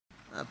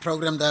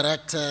Program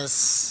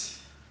directors,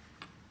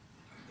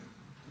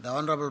 the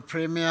Honorable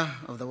Premier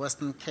of the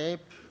Western Cape,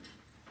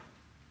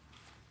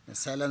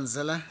 Ms. Helen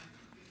Zille,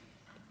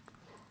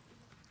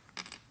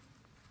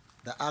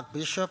 the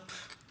Archbishop,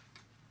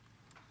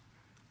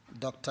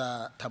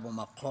 Dr. Thabo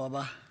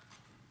Makgoba,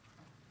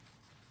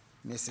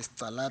 Mrs.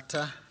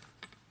 Tsalata,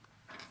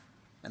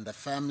 and the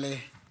family,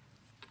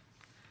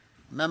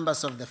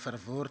 members of the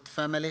Verwoerd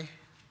family,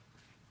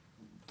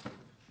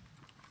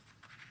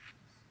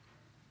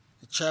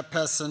 the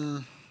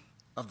chairperson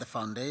of the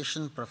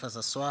foundation,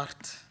 Professor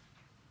Swart.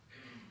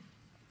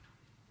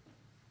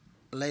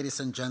 Ladies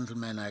and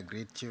gentlemen, I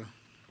greet you.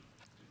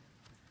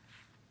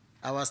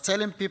 I was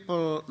telling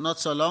people not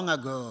so long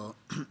ago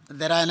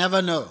that I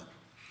never know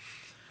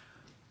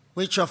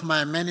which of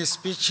my many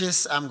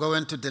speeches I'm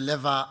going to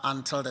deliver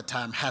until the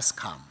time has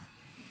come.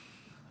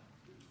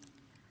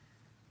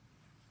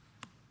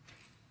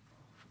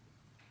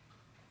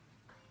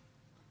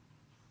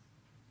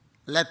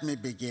 Let me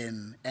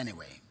begin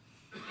anyway.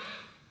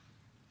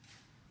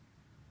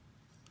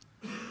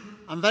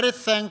 I'm very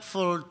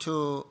thankful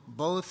to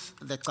both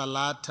the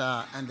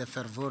Tsalata and the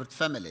Verwoerd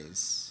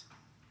families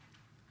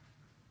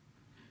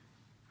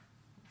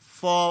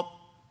for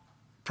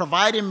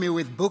providing me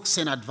with books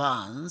in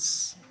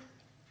advance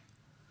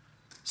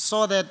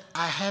so that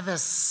I have a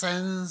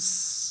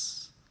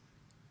sense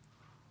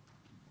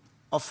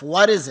of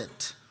what is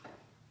it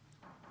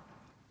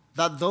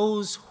that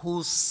those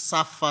who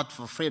suffered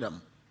for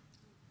freedom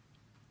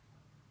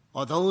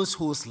or those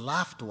whose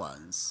loved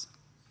ones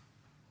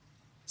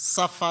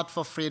suffered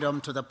for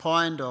freedom to the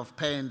point of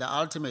paying the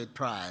ultimate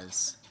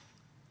price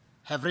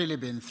have really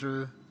been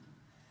through,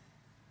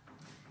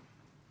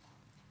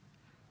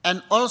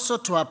 and also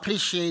to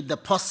appreciate the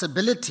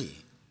possibility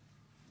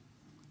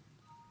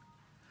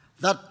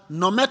that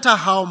no matter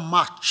how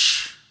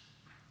much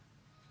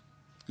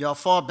your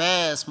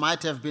forebears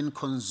might have been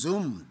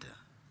consumed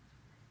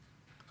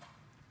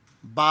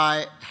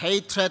by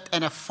hatred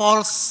and a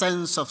false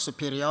sense of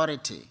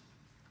superiority,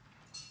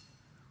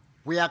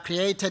 we are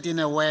created in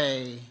a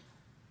way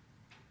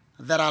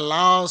that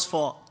allows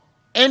for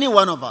any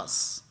one of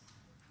us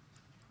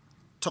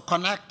to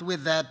connect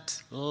with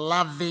that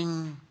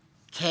loving,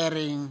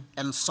 caring,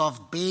 and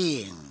soft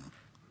being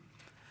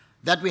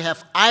that we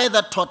have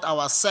either taught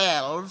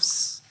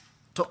ourselves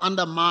to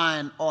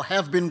undermine or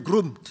have been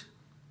groomed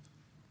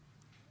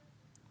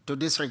to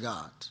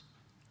disregard.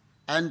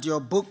 And your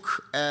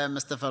book,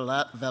 Mr.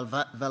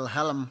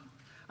 Wilhelm,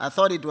 I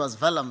thought it was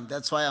Willem,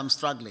 that's why I'm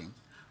struggling.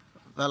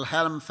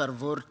 Wilhelm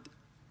Verwoerd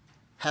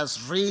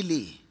has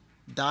really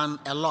done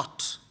a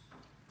lot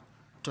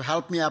to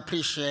help me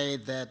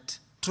appreciate that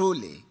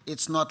truly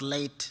it's not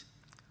late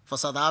for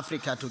South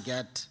Africa to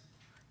get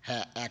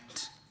her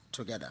act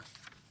together.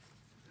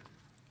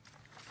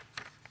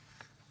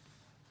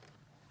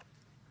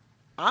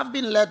 I've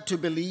been led to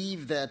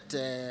believe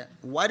that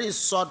what is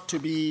sought to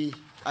be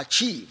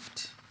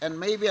achieved, and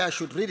maybe I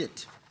should read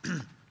it,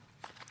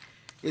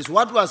 is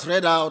what was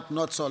read out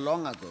not so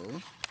long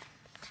ago,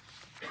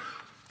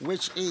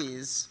 which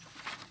is,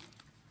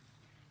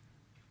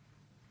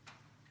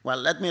 well,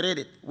 let me read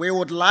it. We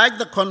would like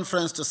the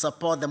conference to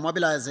support the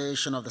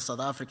mobilization of the South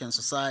African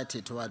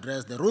society to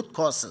address the root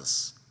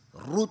causes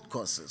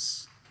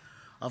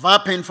of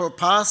our painful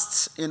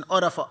past in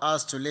order for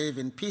us to live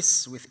in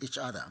peace with each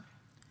other.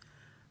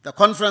 The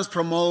conference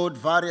promotes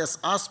various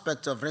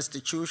aspects of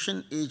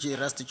restitution, e.g.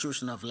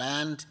 restitution of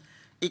land,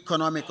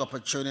 economic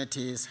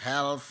opportunities,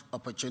 health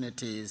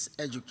opportunities,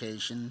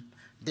 education,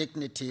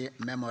 dignity,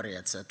 memory,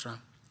 etc.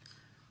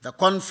 The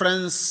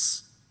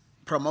conference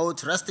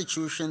promotes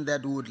restitution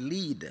that would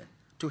lead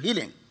to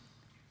healing.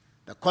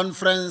 The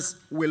conference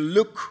will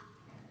look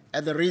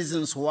at the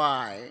reasons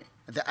why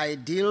the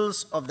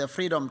ideals of the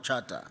Freedom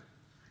Charter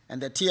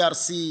and the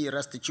TRC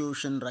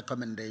restitution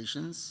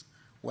recommendations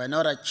were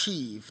not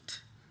achieved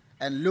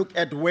and look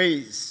at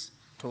ways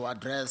to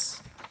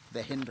address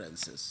the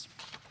hindrances.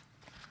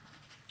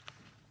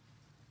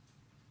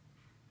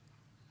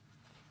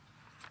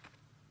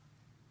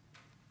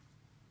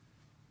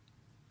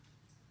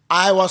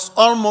 I was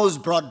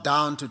almost brought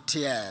down to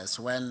tears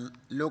when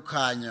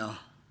Lucanio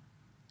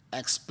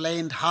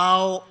explained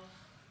how,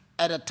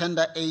 at a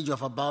tender age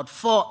of about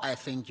 4, I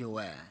think you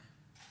were,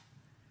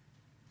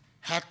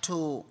 had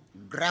to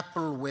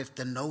grapple with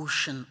the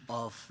notion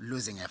of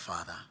losing a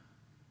father.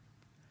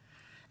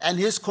 And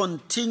his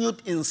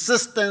continued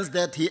insistence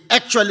that he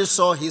actually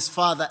saw his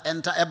father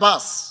enter a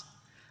bus.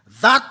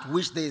 That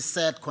which they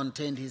said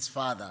contained his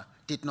father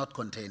did not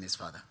contain his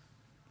father.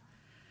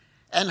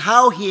 And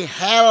how he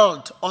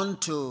held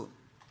onto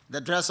the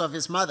dress of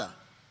his mother.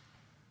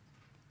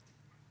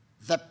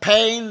 The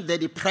pain, the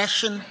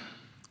depression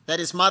that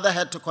his mother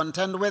had to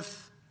contend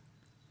with,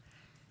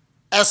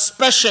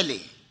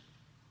 especially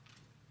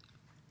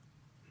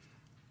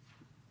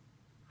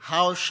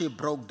how she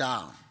broke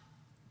down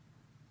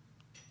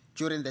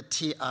during the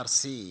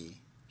TRC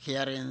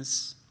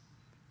hearings,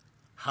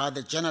 how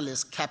the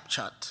journalists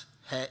captured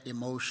her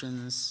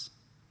emotions.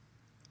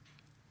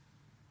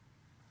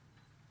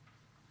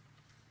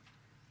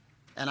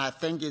 And I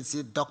think it's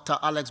Dr.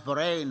 Alex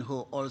Mogoeng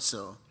who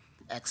also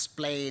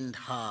explained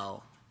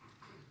how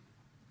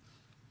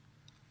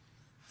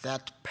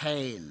that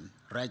pain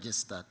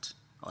registered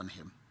on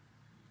him.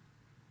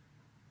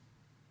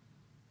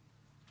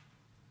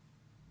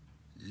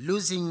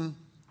 Losing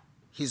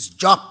his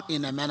job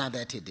in a manner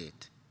that he did,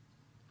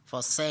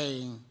 for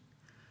saying,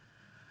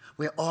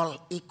 we're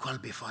all equal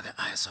before the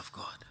eyes of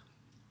God.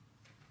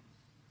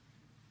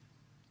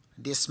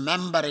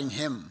 Dismembering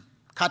him,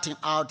 cutting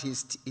out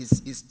his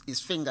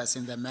fingers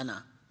in the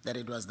manner that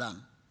it was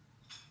done.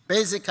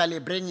 Basically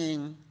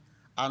bringing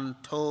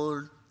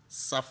untold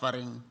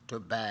suffering to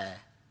bear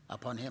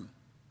upon him.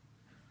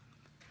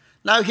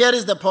 Now here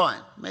is the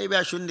point. Maybe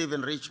I shouldn't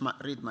even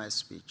read my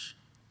speech.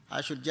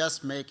 I should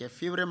just make a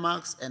few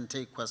remarks and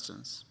take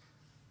questions.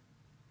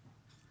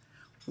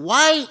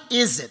 Why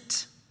is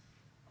it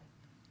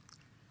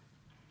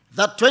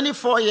that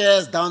 24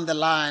 years down the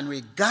line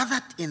we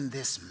gathered in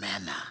this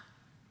manner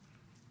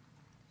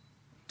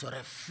to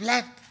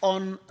reflect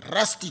on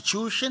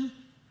restitution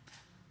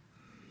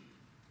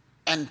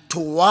and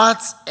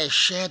towards a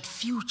shared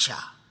future?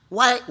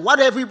 Why? What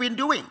have we been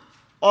doing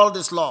all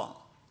this long?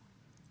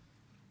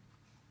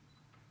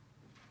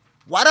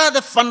 What are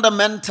the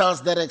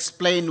fundamentals that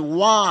explain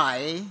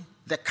why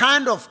the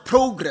kind of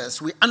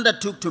progress we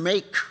undertook to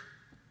make,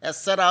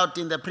 as set out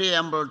in the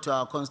preamble to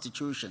our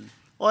Constitution,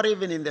 or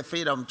even in the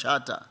Freedom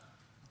Charter,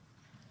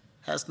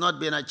 has not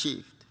been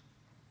achieved?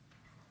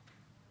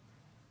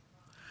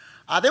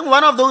 I think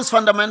one of those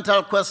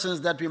fundamental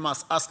questions that we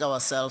must ask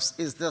ourselves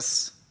is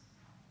this: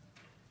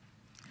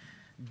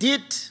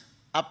 did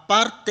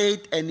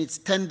apartheid and its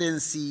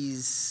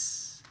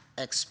tendencies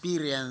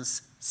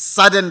experience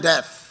sudden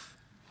death?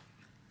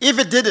 If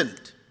it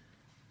didn't,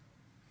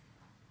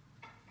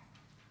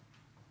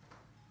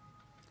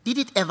 did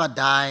it ever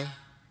die?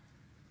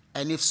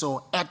 And if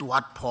so, at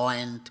what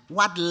point?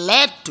 What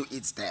led to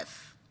its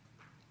death?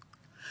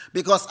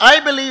 Because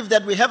I believe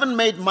that we haven't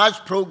made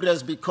much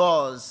progress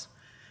because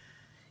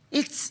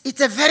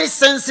it's a very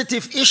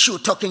sensitive issue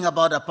talking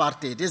about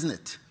apartheid, isn't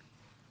it?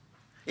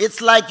 It's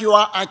like you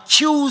are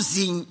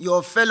accusing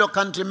your fellow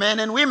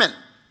countrymen and women.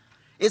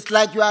 It's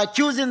like you are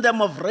accusing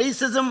them of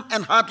racism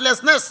and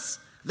heartlessness.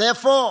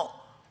 Therefore,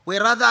 we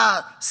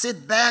rather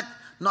sit back,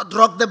 not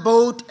rock the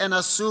boat, and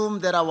assume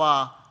that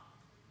our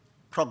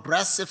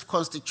progressive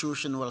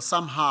constitution will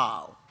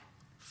somehow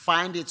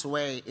find its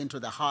way into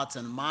the hearts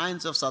and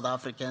minds of South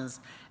Africans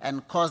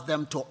and cause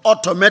them to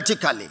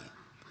automatically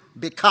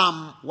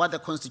become what the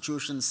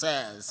Constitution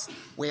says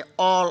we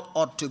all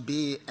ought to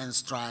be and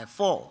strive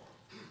for.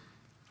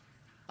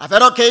 I've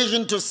had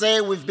occasion to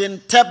say we've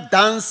been tap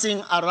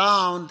dancing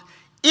around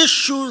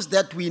issues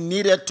that we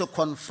needed to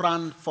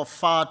confront for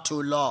far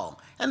too long.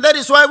 And that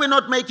is why we're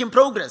not making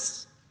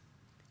progress.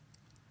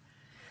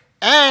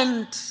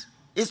 And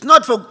it's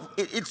not for,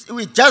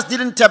 we just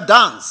didn't tap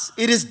dance.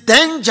 It is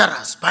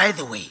dangerous, by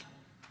the way,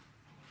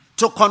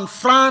 to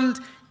confront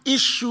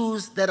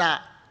issues that are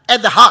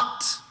at the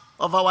heart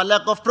of our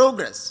lack of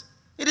progress.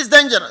 It is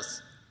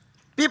dangerous.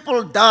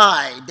 People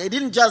die. They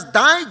didn't just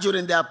die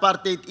during the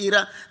apartheid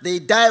era. They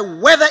die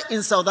whether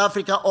in South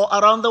Africa or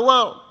around the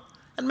world.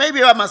 And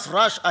maybe I must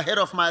rush ahead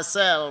of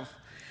myself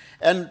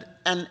and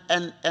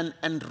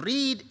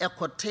read a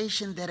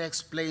quotation that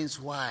explains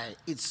why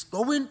it's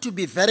going to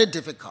be very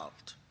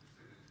difficult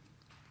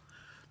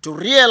to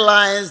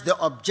realize the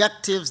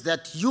objectives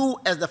that you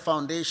as the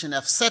foundation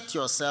have set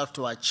yourself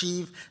to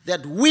achieve,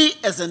 that we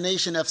as a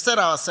nation have set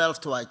ourselves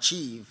to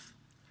achieve,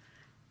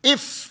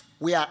 if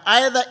we are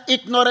either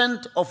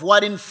ignorant of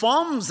what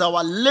informs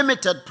our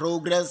limited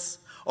progress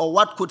or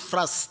what could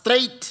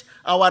frustrate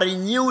our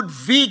renewed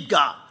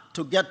vigor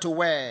to get to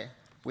where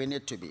we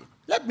need to be.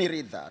 Let me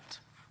read that.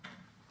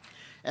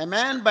 A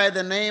man by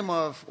the name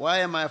of, why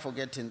am I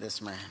forgetting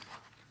this man?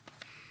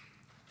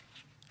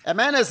 A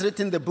man has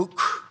written the book,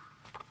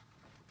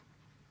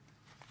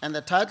 and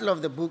the title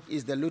of the book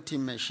is The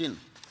Looting Machine.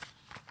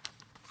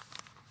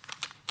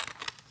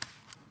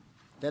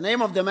 The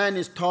name of the man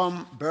is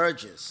Tom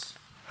Burgess.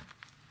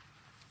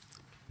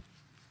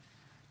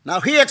 Now,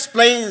 he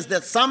explains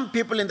that some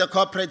people in the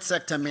corporate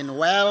sector mean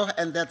well,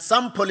 and that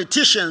some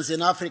politicians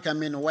in Africa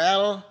mean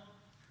well,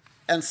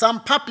 and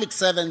some public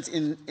servants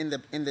in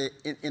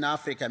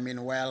Africa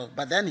mean well.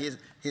 But then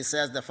he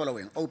says the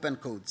following, open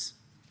quotes: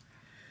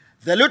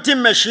 "The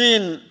looting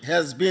machine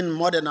has been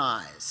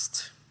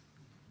modernized.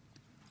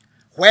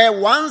 Where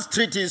once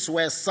treaties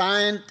were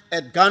signed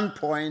at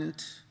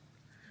gunpoint,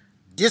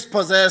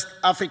 dispossessed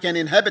African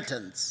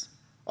inhabitants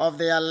of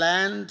their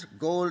land,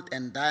 gold,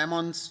 and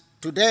diamonds,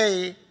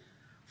 today,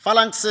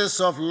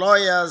 phalanxes of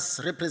lawyers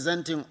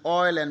representing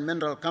oil and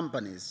mineral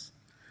companies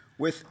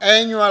with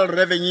annual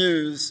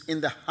revenues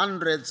in the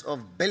hundreds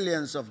of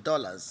billions of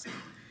dollars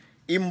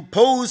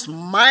impose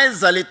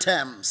miserly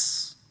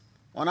terms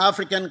on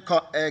African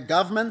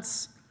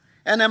governments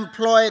and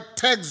employ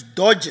tax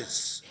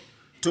dodgers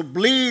to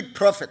bleed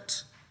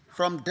profit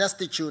from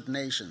destitute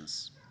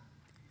nations.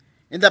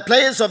 In the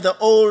place of the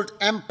old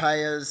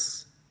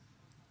empires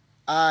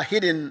are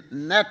hidden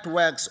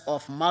networks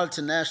of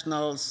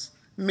multinationals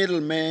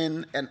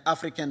middlemen, and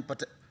African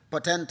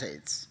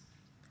potentates.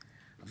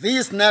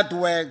 These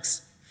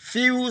networks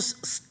fuse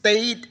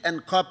state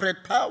and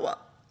corporate power.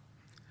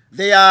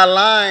 They are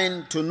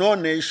aligned to no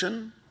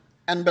nation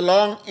and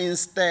belong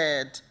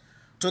instead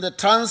to the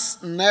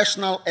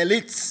transnational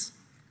elites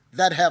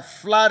that have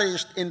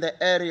flourished in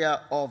the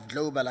area of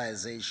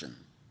globalization.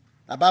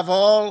 Above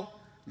all,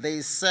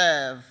 they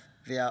serve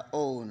their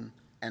own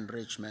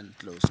enrichment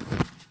closely.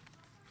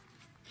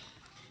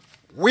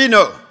 We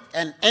know,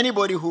 and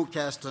anybody who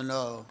cares to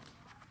know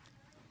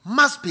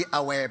must be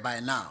aware by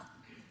now,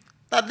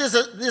 that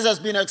this has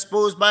been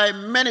exposed by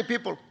many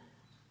people.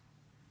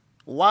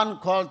 One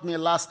called me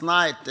last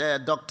night,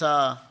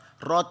 Dr.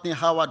 Rodney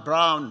Howard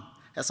Brown,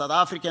 a South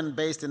African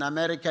based in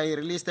America. He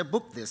released a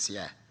book this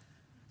year,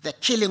 The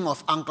Killing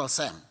of Uncle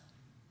Sam,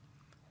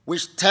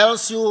 which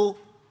tells you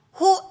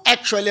who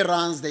actually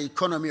runs the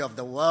economy of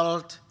the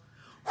world,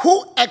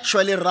 who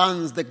actually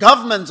runs the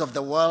governments of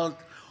the world,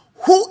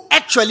 who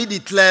actually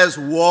declares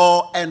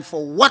war, and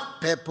for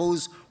what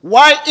purpose.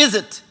 Why is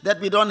it that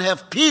we don't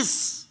have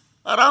peace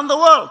around the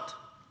world?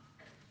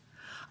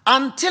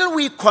 Until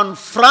we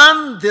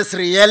confront this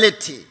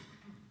reality,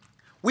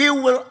 we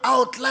will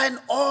outline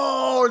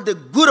all the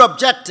good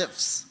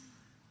objectives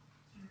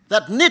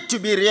that need to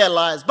be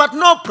realized, but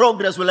no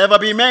progress will ever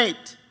be made.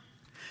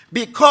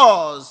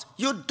 Because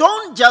you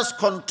don't just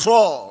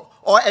control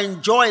or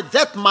enjoy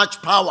that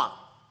much power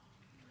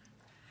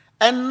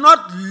and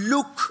not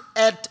look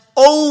at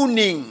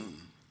owning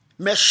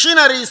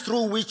machineries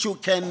through which you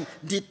can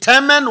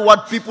determine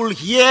what people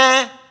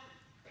hear,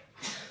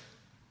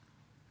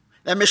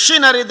 a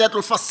machinery that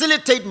will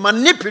facilitate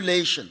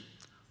manipulation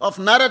of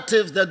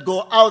narratives that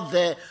go out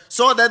there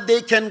so that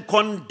they can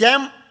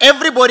condemn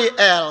everybody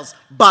else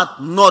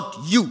but not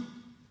you.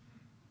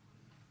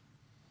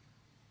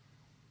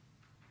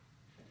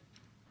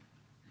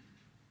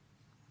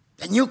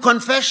 The new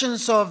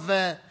confessions of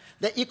the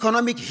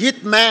economic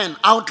hitman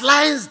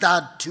outlines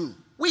that too.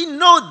 We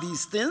know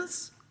these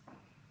things.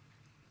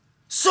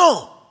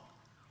 So,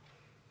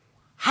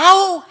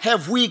 how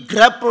have we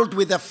grappled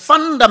with the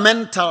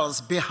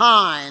fundamentals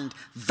behind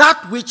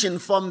that which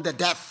informed the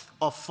death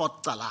of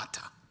Fort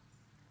Galata?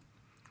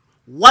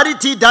 What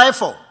did he die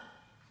for?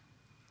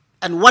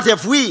 And what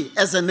have we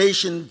as a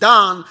nation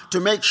done to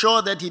make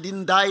sure that he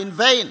didn't die in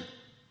vain?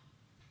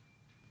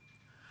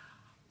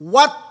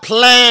 What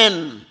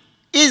plan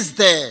is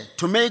there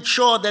to make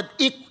sure that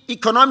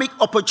economic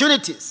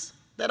opportunities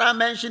that are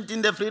mentioned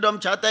in the Freedom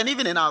Charter and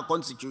even in our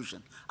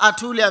Constitution are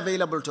truly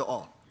available to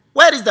all?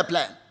 Where is the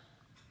plan?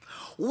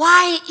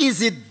 Why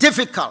is it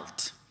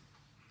difficult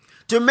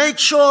to make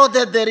sure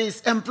that there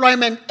is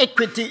employment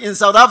equity in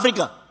South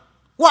Africa?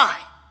 Why?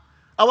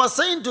 I was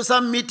saying to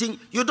some meeting,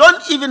 you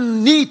don't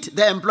even need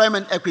the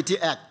Employment Equity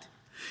Act.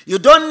 You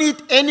don't need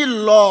any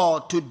law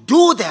to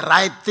do the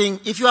right thing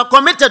if you are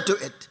committed to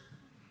it.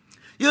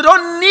 You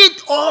don't need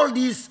all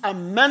these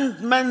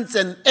amendments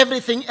and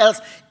everything else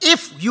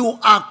if you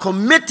are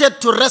committed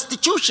to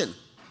restitution.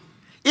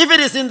 If it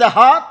is in the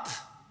heart,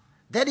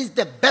 that is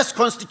the best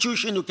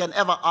constitution you can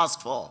ever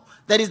ask for.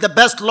 That is the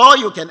best law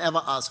you can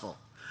ever ask for.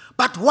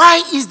 But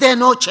why is there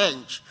no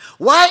change?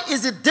 Why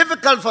is it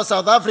difficult for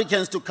South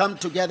Africans to come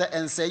together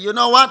and say, you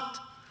know what?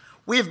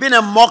 We've been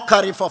a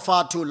mockery for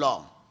far too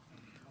long.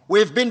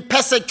 We've been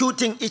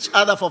persecuting each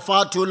other for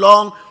far too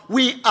long.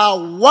 We are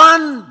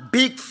one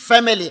big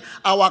family.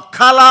 Our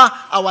color,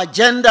 our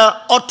gender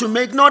ought to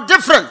make no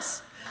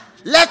difference.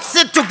 Let's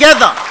sit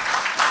together.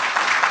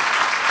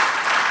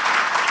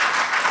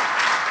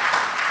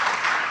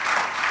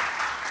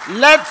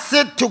 Let's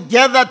sit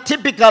together,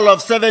 typical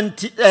of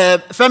 70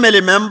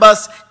 family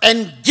members,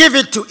 and give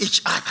it to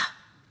each other.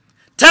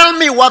 Tell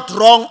me what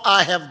wrong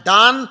I have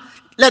done.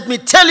 Let me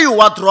tell you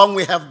what wrong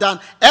we have done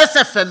as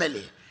a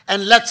family.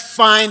 And let's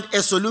find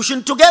a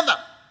solution together.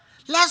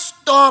 Let's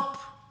stop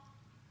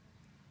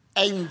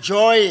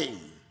enjoying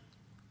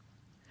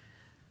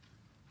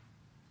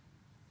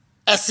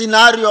a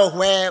scenario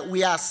where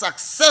we are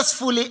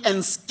successfully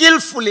and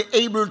skillfully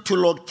able to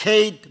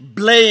locate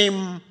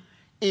blame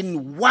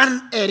in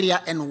one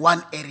area and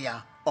one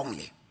area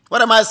only.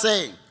 What am I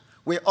saying?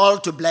 We're all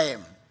to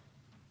blame.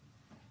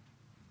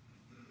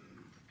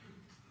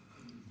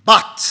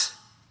 But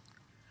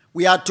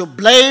we are to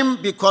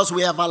blame because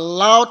we have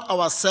allowed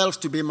ourselves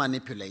to be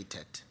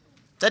manipulated.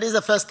 That is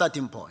the first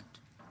starting point.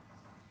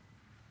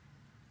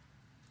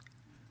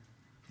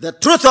 The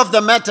truth of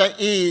the matter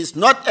is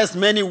not as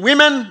many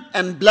women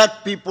and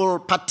black people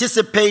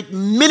participate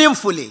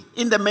meaningfully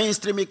in the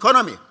mainstream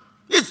economy.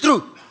 It's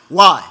true.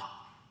 Why?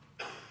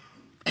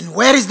 And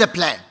where is the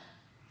plan?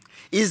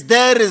 Is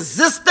there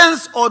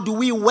resistance, or do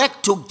we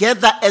work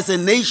together as a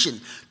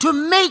nation to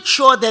make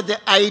sure that the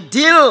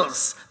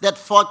ideals that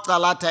Fort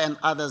Galata and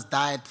others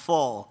died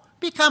for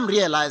become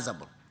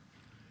realizable?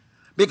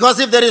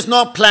 Because if there is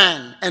no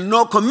plan and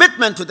no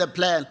commitment to the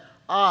plan,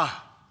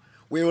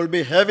 we will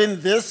be having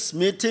this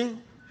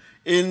meeting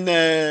in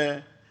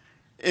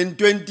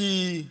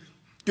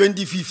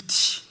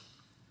 2050.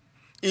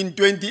 In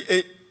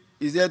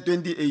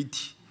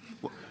 2080.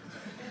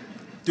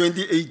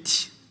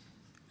 2080.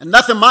 And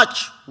nothing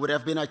much would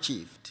have been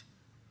achieved.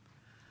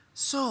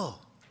 So,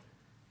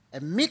 a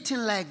meeting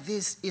like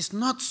this is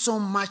not so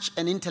much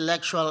an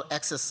intellectual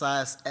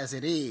exercise as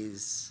it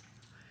is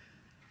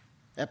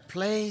a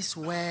place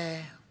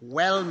where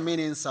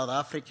well-meaning South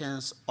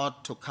Africans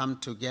ought to come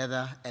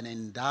together and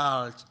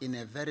indulge in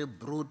a very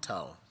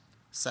brutal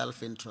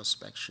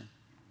self-introspection.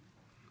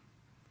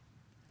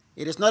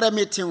 It is not a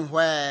meeting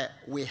where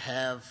we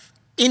have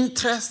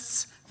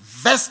interests,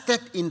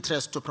 vested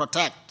interests to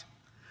protect,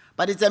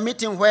 but it's a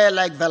meeting where,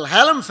 like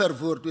Wilhelm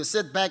Verwoerd, we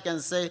sit back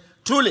and say,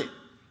 truly,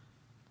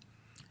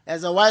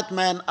 as a white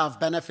man, I've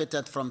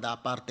benefited from the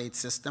apartheid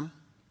system.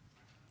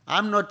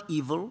 I'm not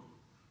evil.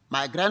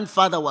 My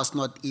grandfather was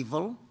not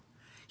evil.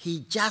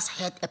 He just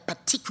had a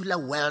particular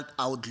world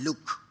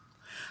outlook.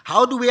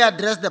 How do we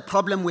address the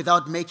problem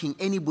without making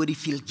anybody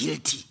feel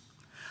guilty?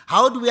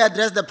 How do we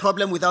address the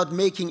problem without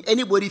making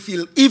anybody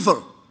feel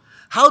evil?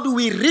 How do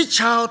we reach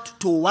out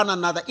to one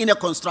another in a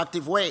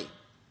constructive way?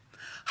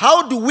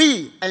 How do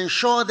we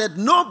ensure that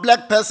no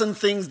black person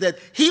thinks that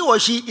he or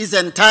she is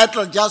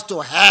entitled just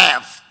to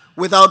have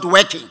without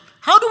working?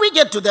 How do we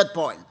get to that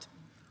point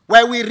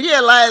where we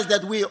realize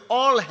that we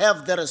all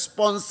have the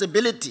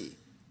responsibility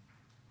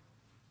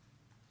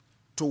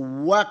to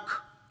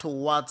work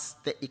towards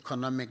the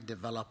economic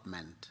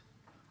development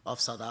of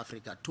South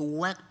Africa, to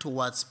work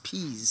towards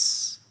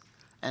peace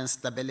and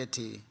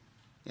stability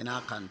in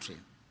our country?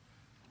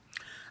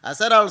 I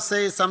said I'll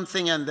say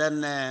something and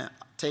then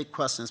take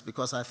questions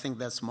because I think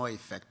that's more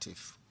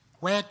effective.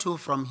 Where to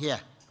from here?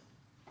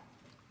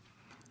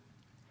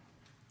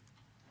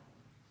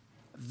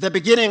 The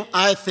beginning,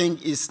 I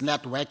think, is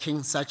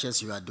networking, such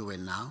as you are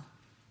doing now.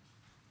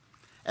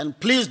 And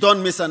please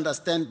don't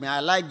misunderstand me. I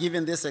like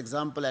giving this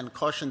example and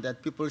caution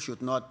that people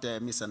should not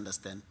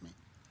misunderstand me.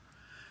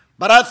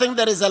 But I think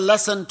there is a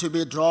lesson to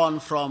be drawn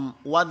from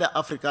what the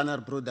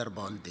Afrikaner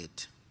Broederbond did.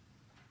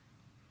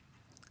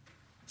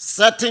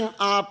 Setting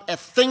up a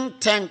think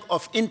tank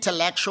of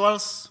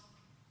intellectuals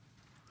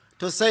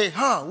to say,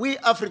 we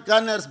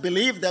Afrikaners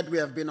believe that we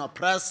have been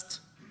oppressed,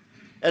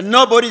 and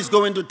nobody is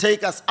going to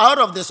take us out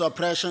of this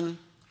oppression.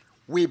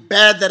 We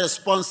bear the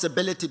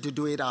responsibility to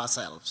do it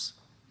ourselves.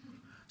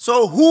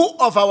 So who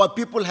of our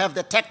people have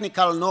the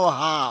technical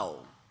know-how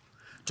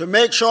to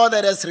make sure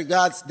that as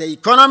regards the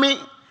economy,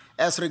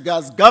 as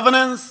regards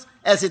governance,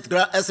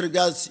 as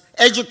regards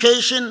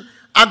education,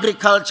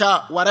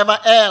 agriculture, whatever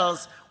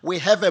else, we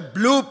have a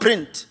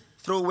blueprint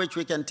through which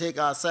we can take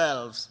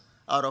ourselves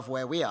out of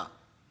where we are?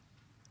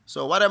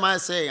 So what am I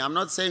saying? I'm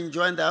not saying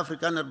join the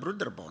Afrikaner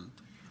Broederbond.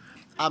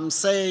 I'm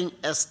saying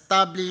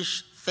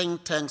establish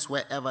think tanks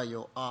wherever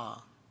you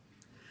are.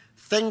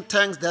 Think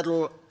tanks that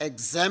will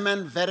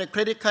examine very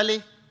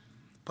critically.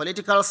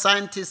 Political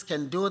scientists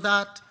can do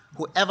that.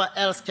 Whoever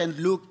else can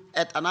look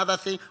at another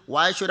thing.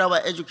 Why should our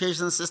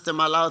education system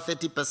allow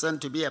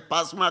 30% to be a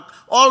pass mark?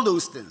 All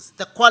those things.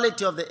 The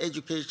quality of the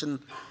education,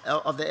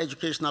 of the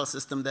educational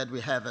system that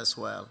we have as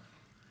well.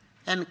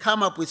 And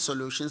come up with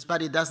solutions,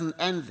 but it doesn't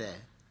end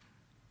there.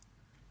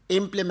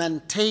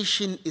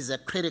 Implementation is a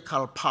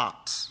critical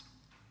part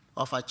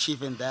of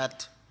achieving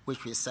that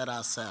which we set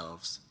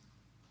ourselves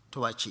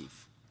to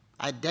achieve.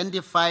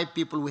 Identify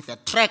people with a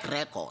track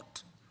record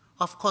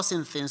of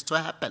causing things to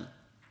happen.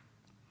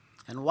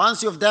 And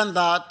once you've done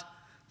that,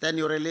 then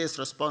you release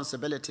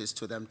responsibilities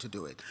to them to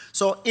do it.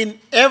 So in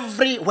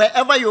every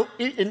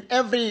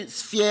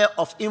sphere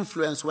of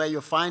influence where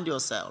you find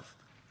yourself,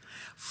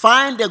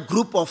 find a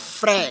group of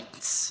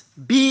friends.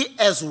 Be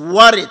as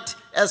worried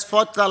as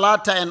Fort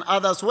Galata and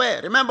others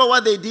were. Remember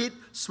what they did?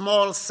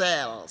 Small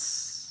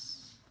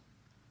cells,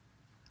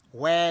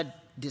 where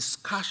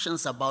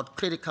discussions about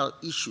critical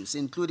issues,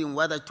 including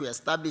whether to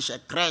establish a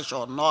creche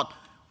or not,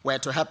 were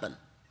to happen.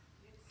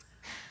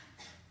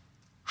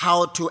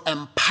 How to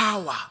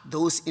empower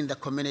those in the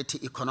community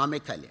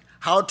economically.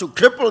 How to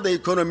cripple the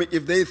economy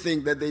if they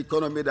think that the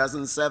economy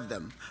doesn't serve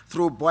them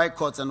through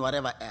boycotts and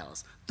whatever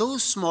else.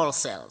 Those small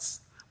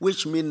cells,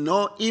 which mean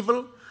no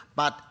evil,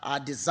 but are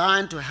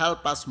designed to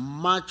help us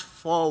march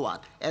forward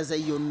as a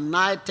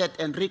united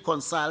and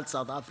reconciled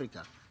South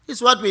Africa,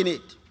 is what we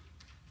need.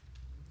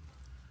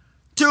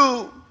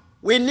 2,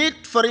 we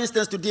need, for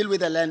instance, to deal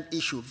with the land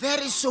issue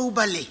very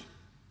soberly.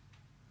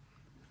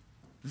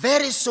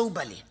 Very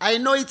soberly. I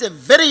know it's a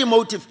very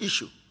emotive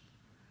issue,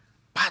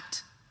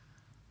 but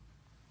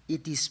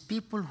it is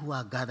people who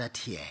are gathered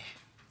here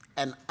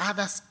and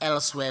others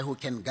elsewhere who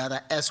can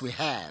gather as we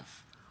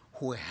have,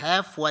 who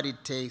have what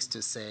it takes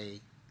to say,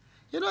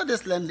 you know,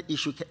 this land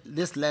issue,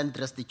 this land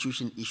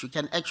restitution issue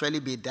can actually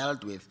be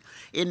dealt with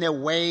in a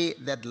way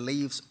that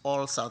leaves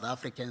all South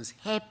Africans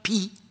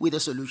happy with the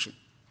solution.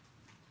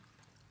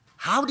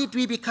 How did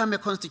we become a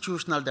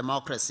constitutional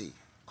democracy?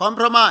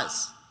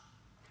 Compromise.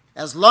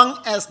 As long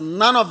as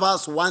none of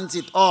us wants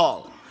it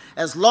all,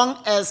 as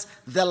long as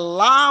the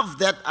love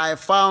that I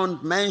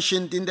found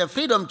mentioned in the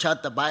Freedom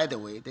Charter, by the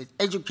way, the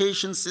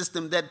education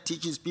system that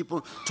teaches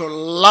people to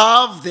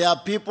love their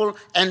people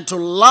and to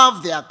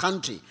love their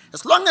country,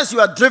 as long as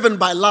you are driven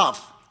by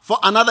love for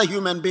another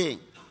human being,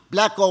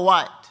 black or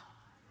white,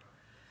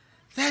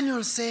 then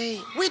you'll say,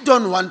 we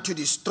don't want to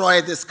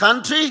destroy this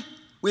country.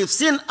 We've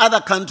seen other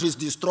countries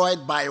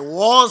destroyed by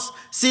wars.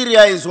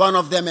 Syria is one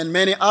of them and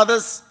many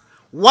others.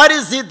 What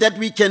is it that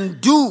we can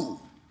do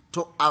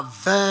to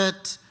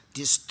avert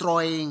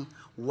destroying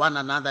one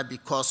another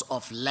because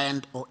of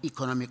land or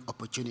economic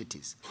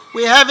opportunities?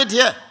 We have it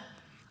here.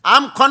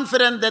 I'm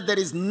confident that there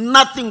is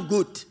nothing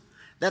good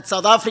that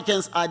South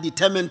Africans are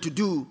determined to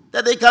do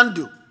that they can't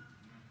do.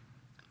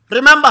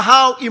 Remember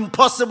how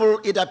impossible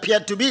it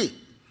appeared to be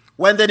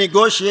when the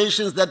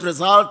negotiations that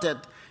resulted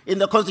in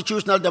the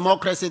constitutional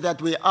democracy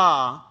that we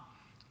are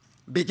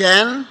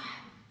began.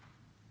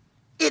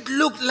 It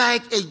looked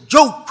like a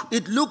joke.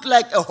 It looked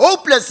like a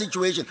hopeless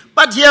situation.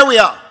 But here we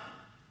are.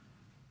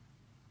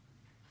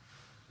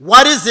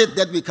 What is it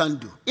that we can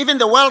do? Even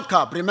the World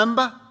Cup,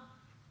 remember?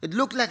 It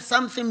looked like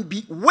something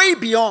way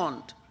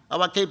beyond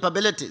our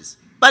capabilities.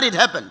 But it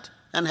happened,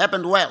 and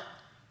happened well.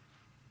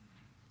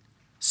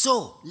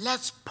 So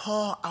let's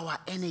pour our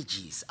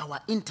energies,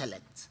 our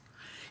intellect,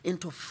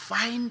 into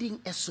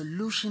finding a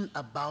solution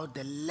about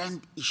the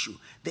land issue,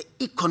 the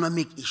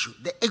economic issue,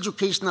 the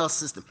educational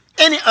system,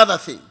 any other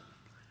thing,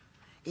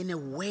 in a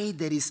way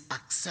that is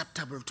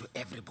acceptable to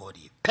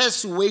everybody.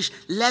 Persuasion,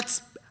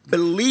 let's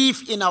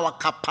believe in our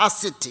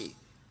capacity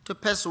to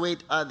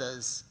persuade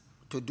others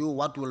to do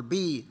what will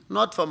be,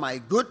 not for my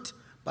good,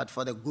 but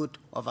for the good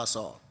of us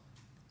all.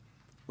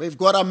 We've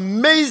got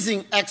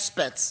amazing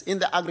experts in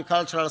the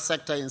agricultural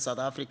sector in South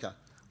Africa.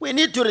 We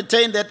need to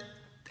retain that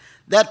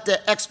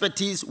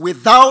expertise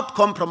without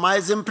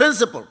compromising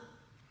principle.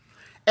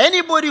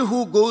 Anybody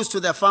who goes to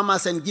the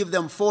farmers and gives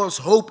them false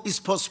hope is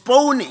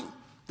postponing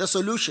the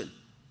solution.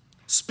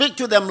 Speak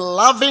to them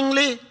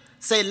lovingly.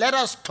 Say, let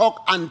us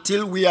talk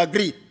until we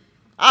agree.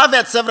 I've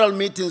had several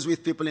meetings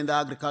with people in the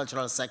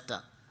agricultural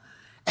sector,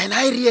 and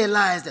I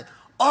realized that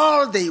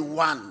all they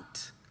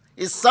want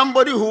is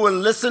somebody who will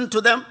listen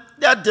to them.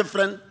 They are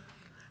different.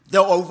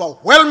 The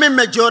overwhelming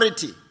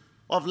majority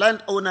of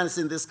landowners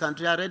in this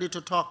country are ready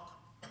to talk,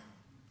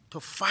 to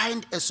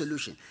find a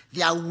solution.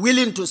 They are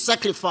willing to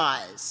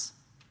sacrifice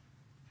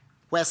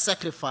where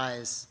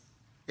sacrifice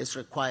is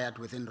required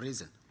within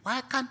reason.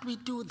 Why can't we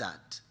do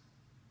that?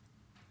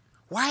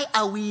 Why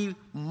are we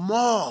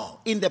more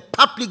in the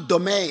public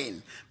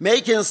domain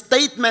making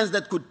statements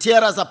that could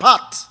tear us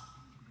apart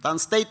than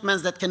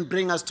statements that can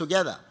bring us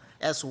together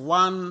as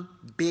one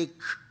big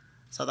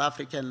South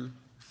African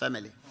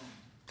family?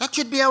 That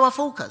should be our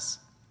focus.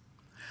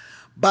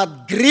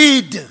 But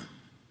greed,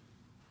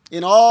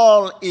 in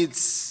all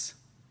its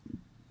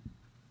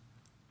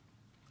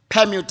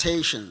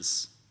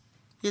permutations,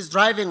 is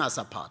driving us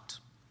apart.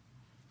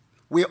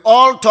 We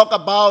all talk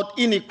about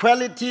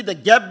inequality, the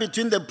gap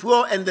between the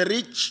poor and the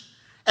rich,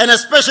 and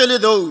especially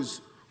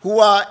those who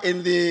are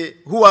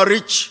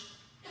rich.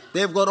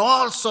 They've got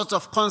all sorts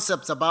of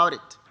concepts about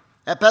it.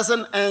 A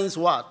person earns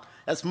what?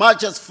 As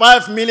much as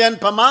 5 million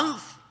per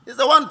month? Is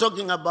the one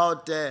talking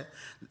about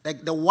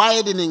like the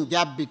widening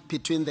gap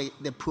between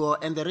the poor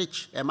and the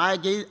rich. Am I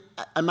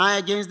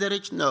against the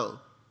rich? No.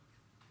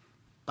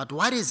 But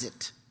what is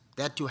it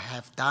that you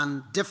have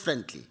done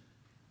differently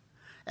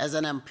as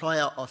an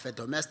employer of a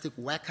domestic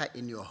worker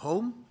in your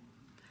home,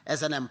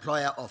 as an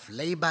employer of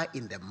labor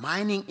in the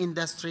mining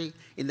industry,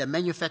 in the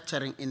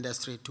manufacturing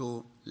industry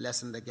to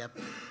lessen the gap?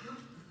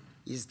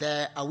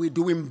 Are we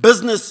doing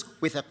business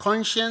with a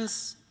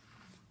conscience,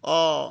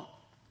 or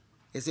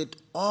is it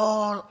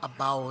all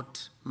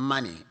about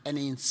money, an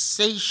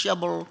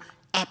insatiable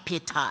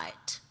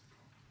appetite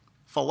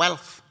for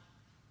wealth?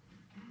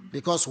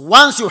 Because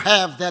once you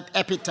have that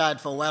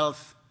appetite for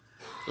wealth,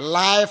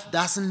 life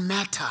doesn't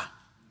matter.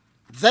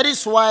 That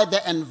is why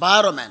the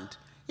environment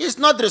is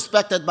not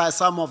respected by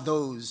some of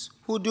those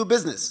who do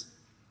business.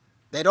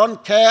 They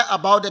don't care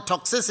about the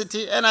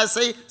toxicity, and I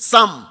say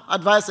some,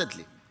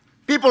 advisedly.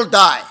 People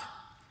die.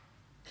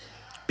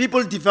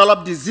 People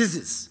develop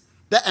diseases.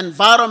 The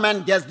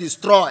environment gets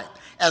destroyed.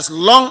 As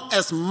long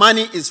as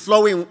money is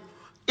flowing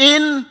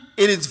in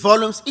its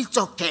volumes, it's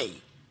okay.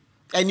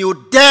 And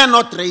you dare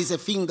not raise a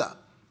finger.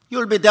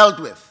 You'll be dealt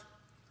with.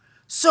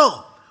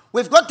 So,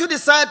 we've got to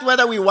decide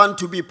whether we want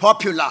to be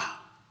popular.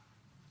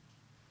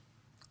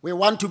 We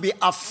want to be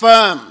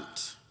affirmed.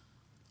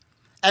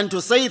 And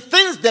to say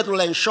things that will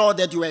ensure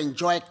that you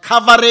enjoy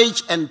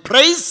coverage and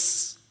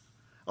praise,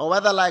 or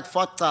whether like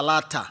Fort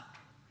Talata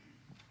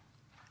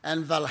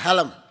and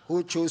Wilhelm,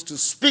 who chose to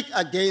speak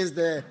against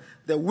the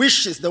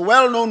wishes, the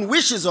well-known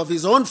wishes of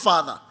his own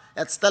father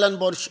at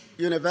Stellenbosch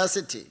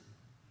University,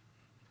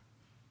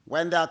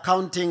 when the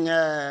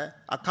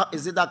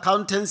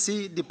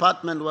accountancy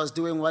department was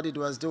doing what it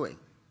was doing.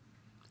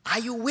 Are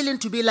you willing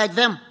to be like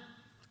them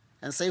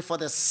and say, for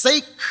the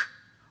sake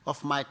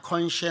of my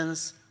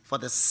conscience, for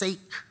the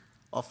sake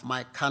of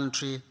my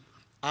country,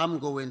 I'm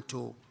going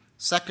to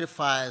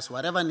sacrifice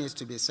whatever needs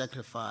to be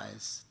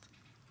sacrificed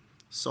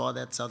so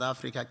that South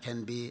Africa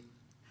can be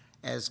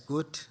as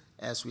good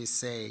as we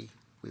say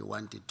we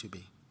want it to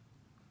be?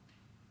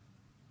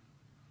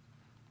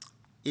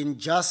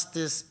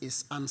 Injustice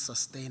is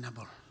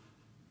unsustainable.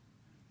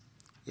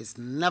 It's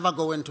never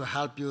going to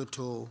help you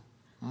to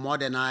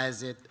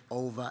modernize it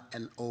over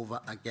and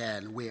over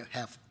again. We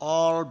have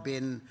all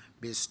been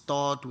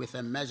bestowed with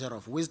a measure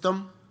of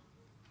wisdom,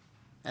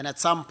 and at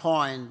some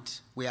point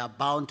we are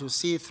bound to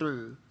see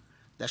through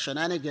the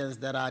shenanigans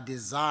that are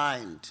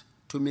designed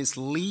to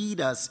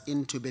mislead us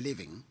into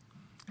believing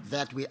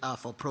that we are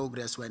for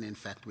progress when in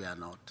fact we are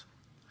not.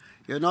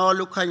 You know,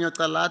 Lukhanyo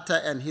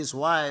Talata and his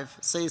wife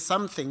say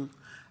something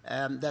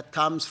that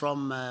comes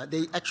from,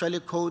 they actually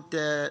quote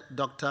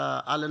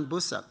Dr. Alan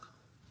Busak,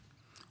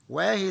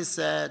 where he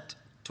said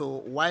to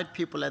white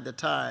people at the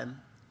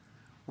time,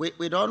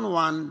 we don't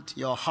want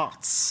your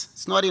hearts.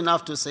 It's not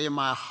enough to say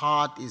my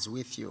heart is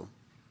with you.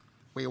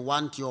 We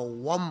want your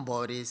warm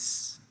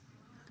bodies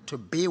to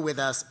be with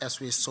us as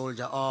we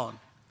soldier on.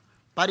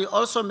 But he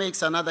also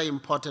makes another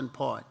important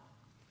point.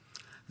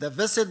 The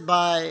visit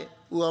by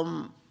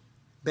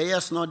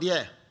Beyers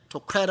Nodier to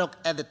Kredok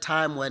at the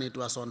time when it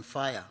was on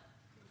fire,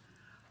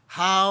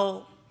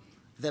 how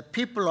the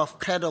people of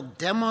Kredok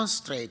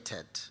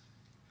demonstrated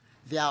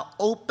their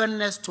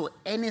openness to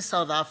any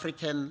South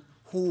African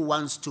who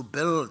wants to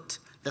build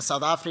the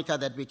South Africa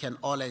that we can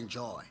all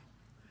enjoy.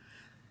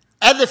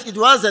 It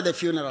was at the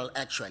funeral,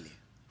 actually.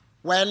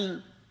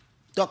 When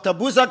Dr.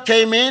 Busak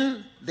came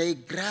in, they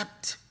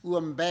grabbed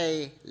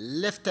Uambei,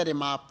 lifted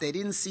him up. They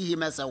didn't see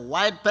him as a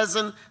white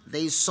person.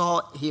 They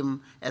saw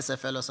him as a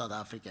fellow South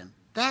African.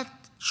 That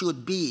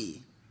should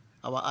be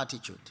our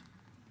attitude.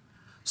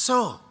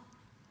 So,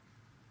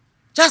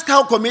 just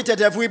how committed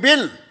have we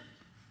been?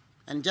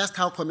 And just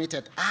how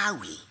committed are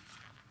we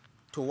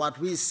to what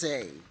we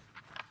say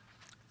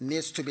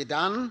needs to be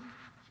done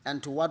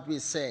and to what we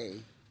say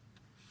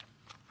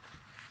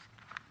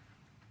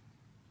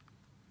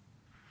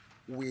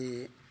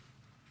we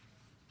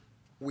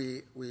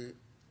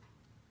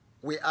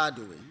are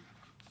doing?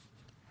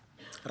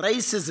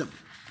 Racism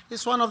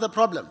is one of the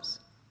problems.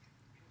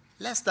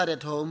 Let's start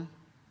at home,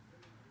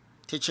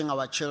 teaching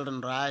our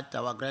children right,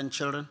 our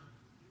grandchildren,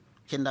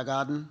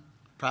 kindergarten,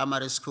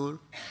 primary school.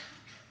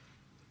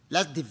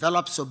 Let's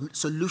develop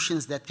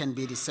solutions that can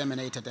be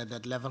disseminated at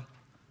that level.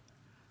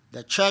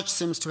 The church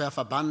seems to have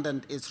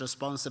abandoned its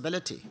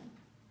responsibility.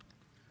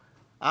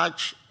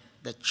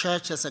 The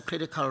church has a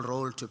critical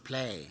role to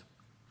play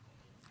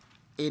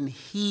in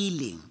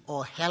healing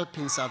or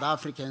helping South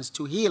Africans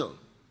to heal.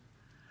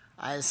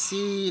 I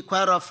see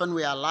quite often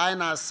we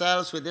align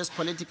ourselves with this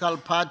political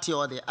party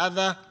or the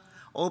other,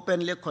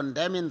 openly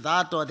condemning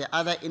that or the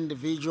other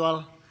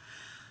individual.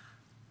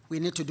 We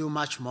need to do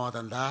much more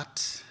than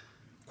that,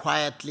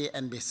 quietly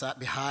and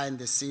behind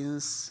the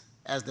scenes,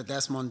 as the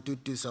Desmond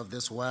Tutus of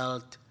this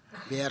world,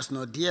 Bears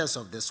No Dias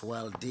of this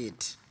world did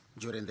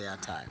during their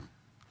time.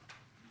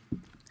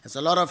 There's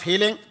a lot of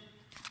healing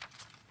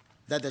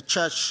that the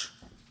church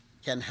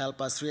can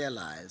help us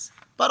realize,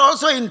 but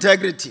also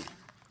integrity.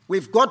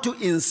 We've got to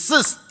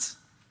insist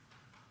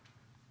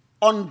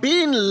on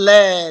being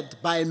led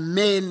by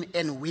men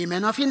and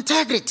women of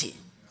integrity,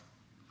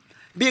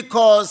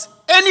 because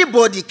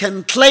anybody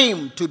can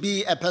claim to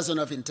be a person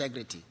of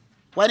integrity,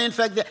 when in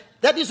fact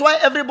that is why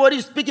everybody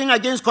is speaking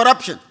against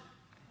corruption.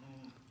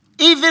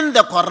 Even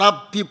the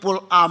corrupt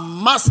people are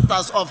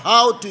masters of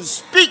how to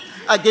speak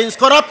against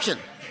corruption.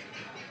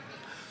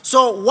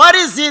 So what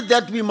is it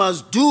that we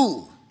must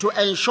do to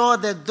ensure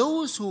that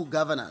those who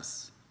govern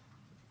us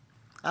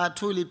are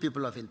truly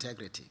people of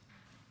integrity?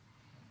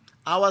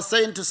 I was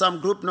saying to some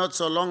group not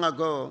so long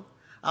ago,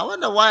 I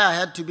wonder why I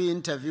had to be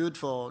interviewed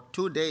for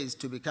 2 days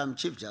to become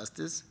Chief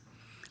Justice,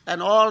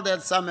 and all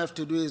that some have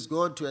to do is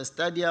go to a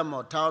stadium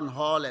or town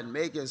hall and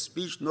make a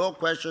speech, no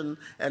question,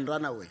 and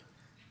run away.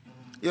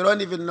 You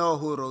don't even know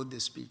who wrote the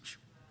speech.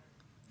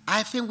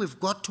 I think we've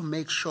got to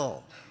make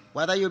sure,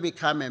 whether you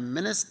become a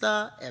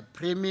minister, a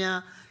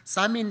premier,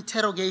 some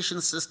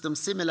interrogation system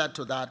similar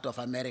to that of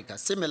America,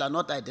 similar,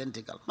 not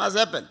identical, must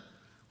happen.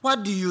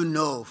 What do you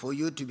know for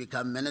you to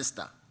become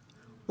minister?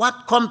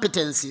 What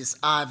competencies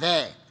are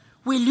there?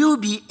 Will you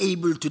be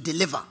able to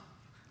deliver?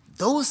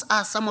 Those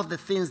are some of the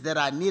things that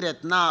are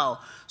needed now,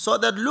 so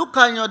that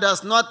Lukhanyo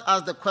does not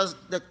ask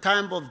the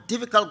kind of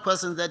difficult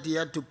questions that he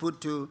had to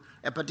put to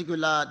a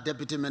particular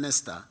deputy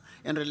minister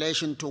in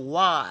relation to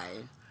why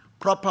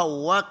proper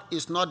work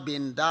is not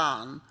being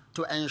done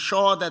to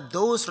ensure that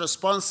those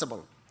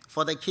responsible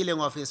for the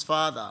killing of his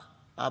father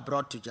are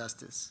brought to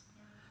justice.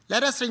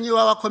 Let us renew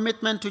our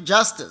commitment to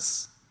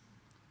justice.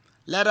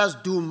 Let us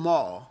do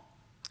more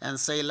and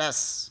say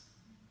less.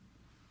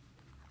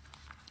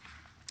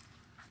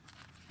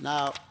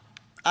 Now,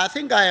 I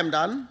think I am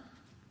done.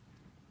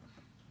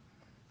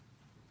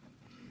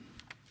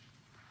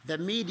 The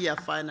media,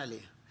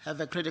 finally, have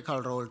a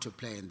critical role to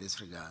play in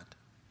this regard.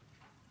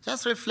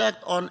 Just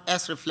reflect on,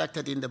 as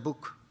reflected in the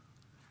book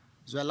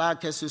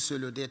Zwelakhe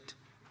Sisulu did,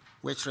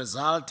 which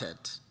resulted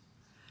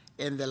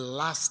in the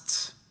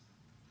last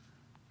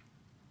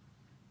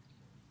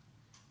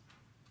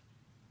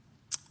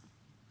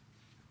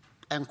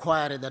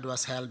inquiry that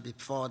was held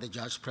before the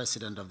Judge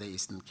President of the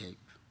Eastern Cape,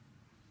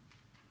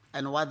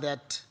 and what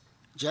that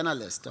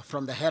journalist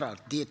from the Herald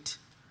did,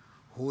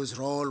 whose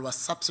role was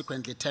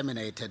subsequently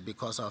terminated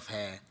because of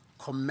her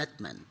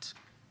commitment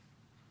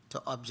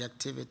to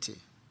objectivity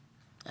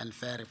and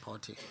fair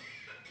reporting.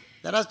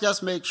 Let us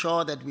just make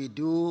sure that we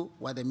do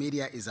what the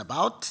media is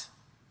about.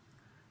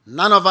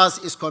 None of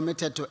us is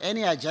committed to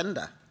any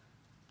agenda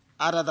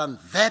other than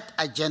that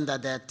agenda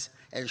that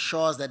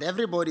ensures that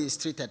everybody is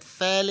treated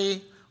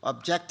fairly,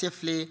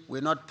 objectively.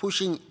 We're not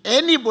pushing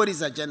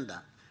anybody's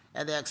agenda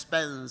at the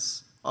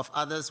expense of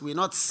others. We're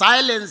not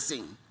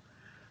silencing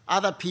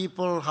other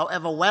people,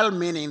 however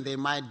well-meaning they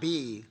might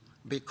be,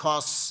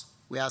 because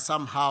we are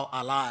somehow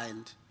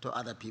aligned to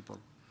other people.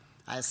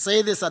 I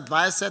say this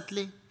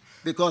advisedly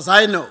because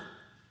I know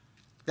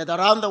that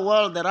around the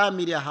world there are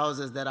media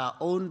houses that are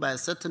owned by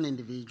certain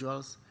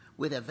individuals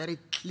with a very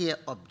clear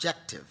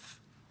objective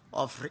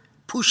of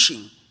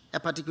pushing a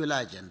particular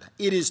agenda.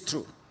 It is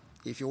true.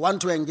 If you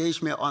want to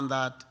engage me on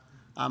that,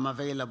 I'm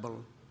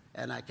available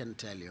and I can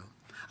tell you.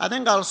 I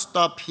think I'll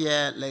stop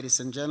here, ladies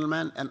and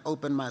gentlemen, and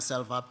open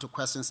myself up to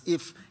questions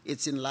if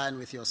it's in line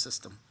with your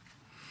system.